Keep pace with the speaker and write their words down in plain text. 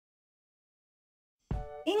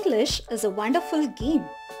English is a wonderful game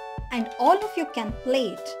and all of you can play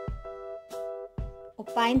it,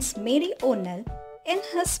 opines Mary O'Neill in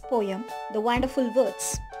his poem The Wonderful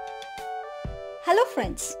Words. Hello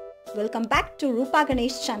friends, welcome back to Rupa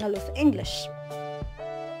Ganesh's channel of English.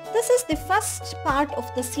 This is the first part of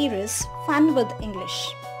the series Fun with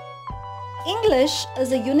English. English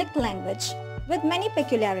is a unique language with many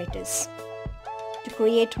peculiarities. To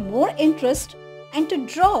create more interest and to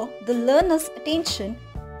draw the learner's attention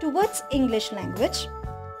towards English language,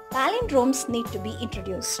 palindromes need to be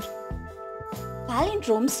introduced.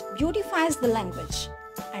 Palindromes beautifies the language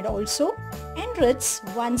and also enriches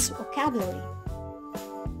one's vocabulary.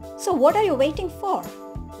 So what are you waiting for?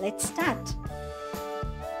 Let's start.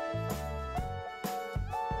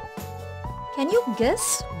 Can you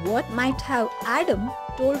guess what might have Adam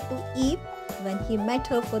told to Eve when he met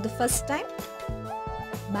her for the first time?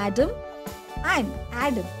 Madam, I'm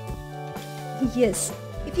Adam. Yes,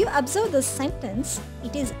 if you observe the sentence,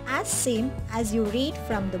 it is as same as you read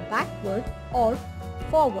from the backward or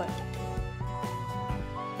forward.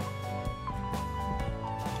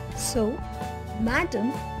 So,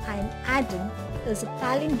 Madam, I'm Adam is a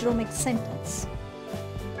palindromic sentence.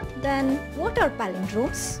 Then what are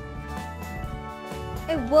palindromes?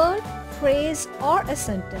 A word, phrase or a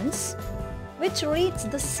sentence which reads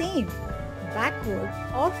the same backward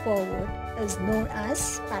or forward is known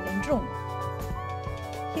as palindrome.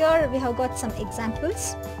 Here we have got some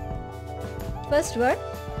examples. First word,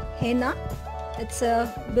 Hannah. It's a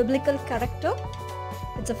biblical character.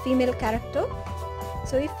 It's a female character.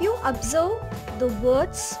 So if you observe the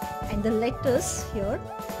words and the letters here,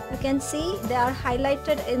 you can see they are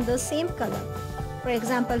highlighted in the same color. For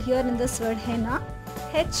example, here in this word Hannah,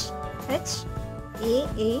 H, H, A,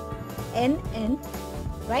 A, N, N,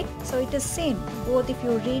 right? So it is same both if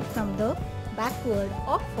you read from the backward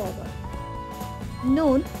or forward.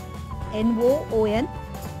 Noon, N-O-O-N,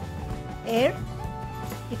 ere,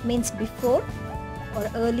 it means before or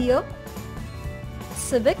earlier.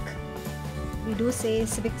 Civic, we do say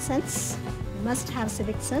civic sense, you must have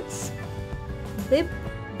civic sense. Bib,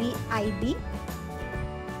 B-I-B,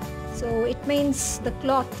 so it means the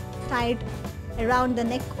cloth tied around the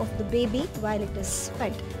neck of the baby while it is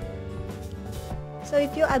fed. So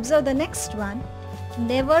if you observe the next one,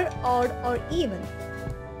 never, odd or even.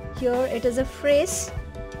 Here it is a phrase,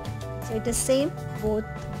 so it is same both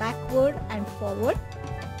backward and forward.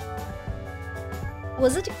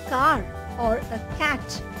 Was it a car or a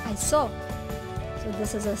cat I saw? So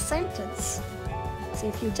this is a sentence. So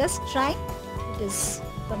if you just try, it is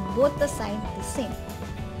from both the sides the same.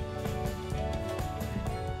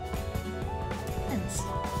 Hence,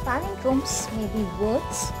 palindromes may be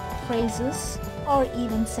words, phrases or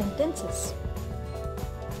even sentences.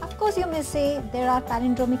 Of course, you may say there are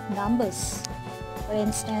palindromic numbers. For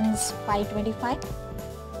instance, 525,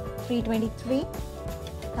 323,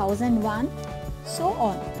 1001, so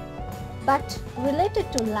on. But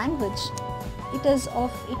related to language,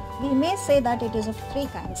 we may say that it is of three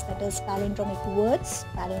kinds, that is palindromic words,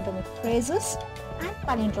 palindromic phrases and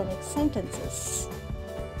palindromic sentences.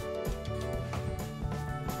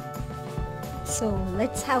 So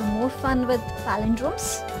let's have more fun with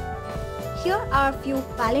palindromes. Here are a few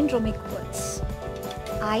palindromic words.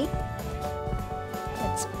 I,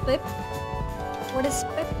 that's pip. What is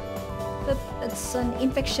pip? Pip, it's an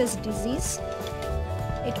infectious disease.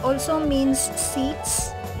 It also means seeds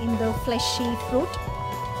in the fleshy fruit.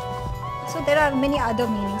 So there are many other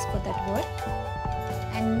meanings for that word.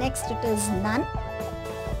 And next it is none,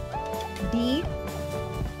 deed,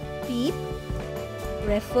 peep,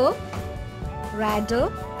 refer, rather,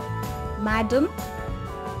 madam,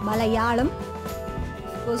 Malayalam.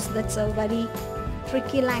 Of course, that's a very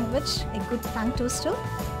tricky language, a good tongue twister.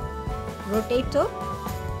 Rotator,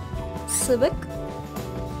 civic.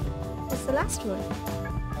 What's the last word?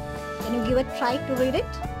 Can you give a try to read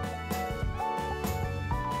it?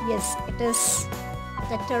 Yes, it is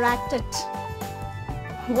tetratet.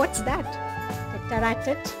 What's that?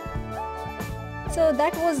 Tetratet. So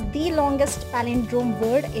that was the longest palindrome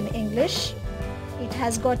word in English. It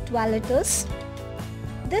has got 12 letters.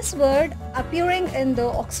 This word, appearing in the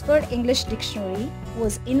Oxford English Dictionary,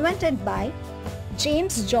 was invented by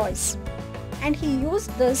James Joyce, and he used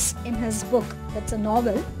this in his book, that's a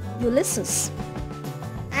novel, Ulysses.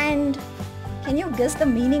 And can you guess the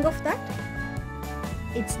meaning of that?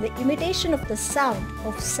 It's the imitation of the sound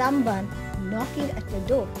of someone knocking at the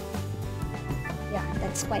door. Yeah,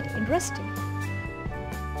 that's quite interesting.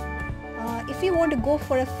 If you want to go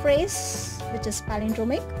for a phrase which is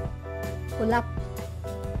palindromic, pull up,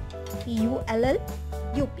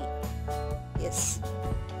 P-U-L-L-U-P. Yes.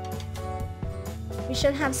 we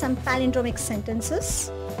shall have some palindromic sentences.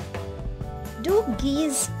 Do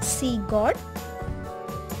geese see God?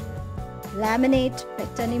 Laminate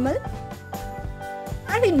pet animal.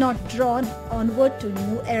 Are we not drawn onward to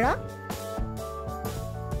new era?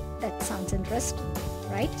 That sounds interesting,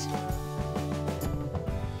 right?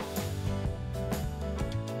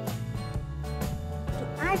 To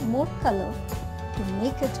add more color, to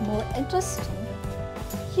make it more interesting,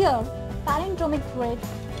 here palindromic grid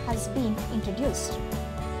has been introduced.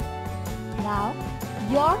 Now,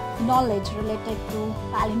 your knowledge related to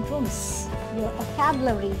palindromes, your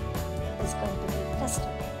vocabulary is going to be tested.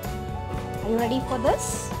 Are you ready for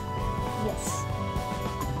this? Yes.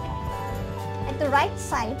 At the right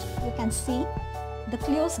side, you can see the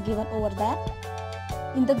clues given over there.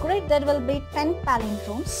 In the grid, there will be 10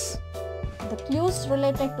 palindromes. The clues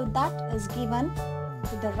related to that is given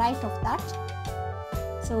to the right of that.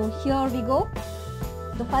 So here we go.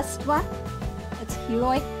 The first one, it's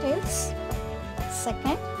heroic tales.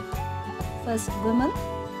 Second, first woman.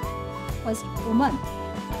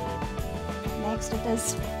 Next it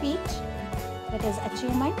is feat, that is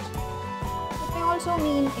achievement. It may also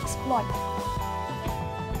mean exploit.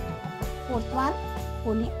 Fourth one,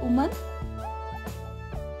 holy woman.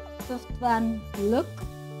 Fifth one, look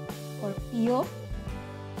or peer.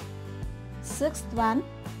 Sixth one,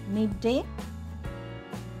 midday.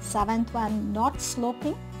 Seventh one, not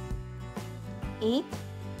sloping. Eighth,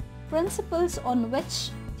 principles on which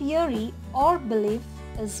theory or belief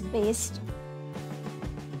is based.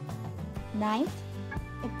 Ninth,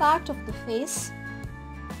 a part of the face.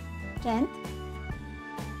 10th,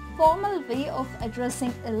 formal way of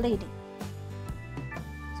addressing a lady.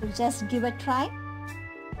 So just give a try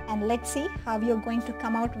and let's see how you're going to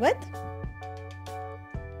come out with.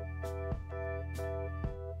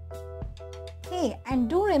 Hey, and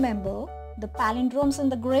do remember, the palindromes in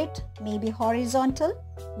the grid may be horizontal,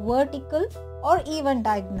 vertical, or even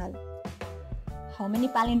diagonal. How many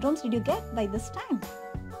palindromes did you get by this time?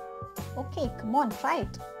 Okay, come on, try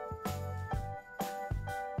it.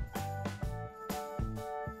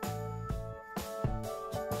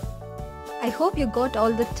 I hope you got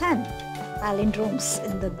all the 10 palindromes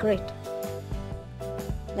in the grid.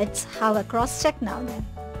 Let's have a cross check now then.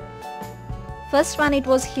 First one, it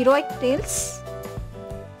was heroic tales.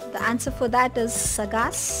 The answer for that is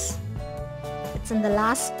sagas. It's in the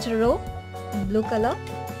last row in blue color.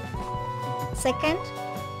 Second,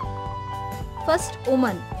 first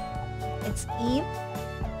woman. It's Eve.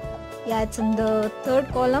 Yeah, it's in the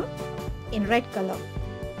third column in red color.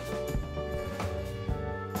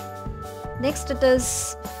 Next it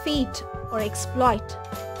is feat or exploit.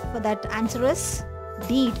 For that answer is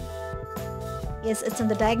deed. Yes, it's in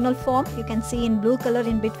the diagonal form. You can see in blue color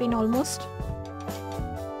in between almost.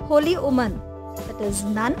 Holy woman, that is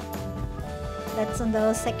nun. That's in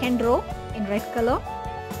the second row in red color.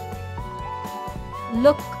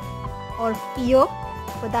 Look or peer,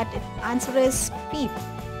 for that answer is peep.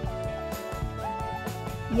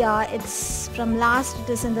 Yeah, it's from last, it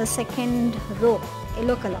is in the second row,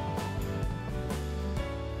 yellow color.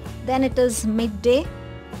 Then it is midday,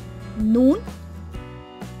 noon.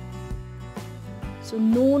 So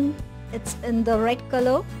noon, it's in the red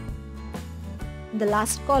color, in the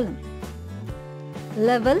last column.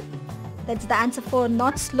 Level, that's the answer for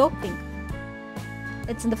not sloping.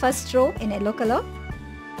 It's in the first row in yellow color.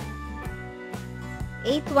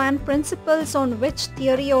 Eighth one, principles on which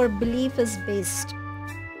theory or belief is based.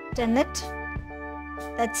 Tenet,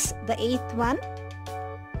 that's the eighth one.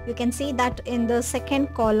 You can see that in the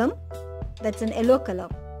second column, that's in yellow color.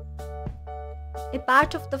 A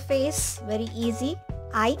part of the face, very easy,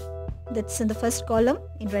 eye, that's in the first column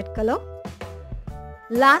in red color.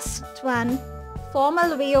 Last one,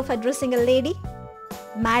 formal way of addressing a lady,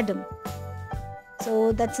 madam.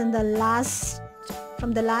 So that's in the last,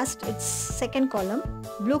 from the last, it's second column,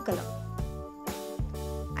 blue color.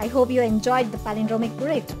 I hope you enjoyed the palindromic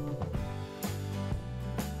grid.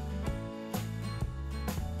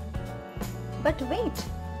 But wait,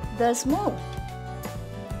 there's more.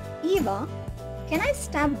 Eva, can I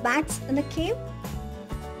stab bats in a cave?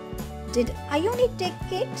 Did Ione take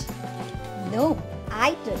Kate? No,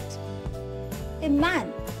 I did. A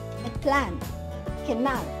man, a plan,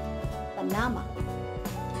 canal, Panama.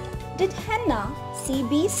 Did Hannah see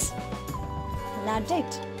bees? Hannah did.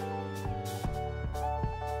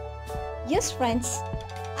 Yes friends,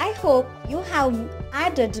 I hope you have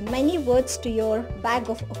added many words to your bag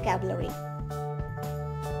of vocabulary.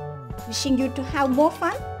 Wishing you to have more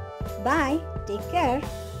fun. Bye. Take care.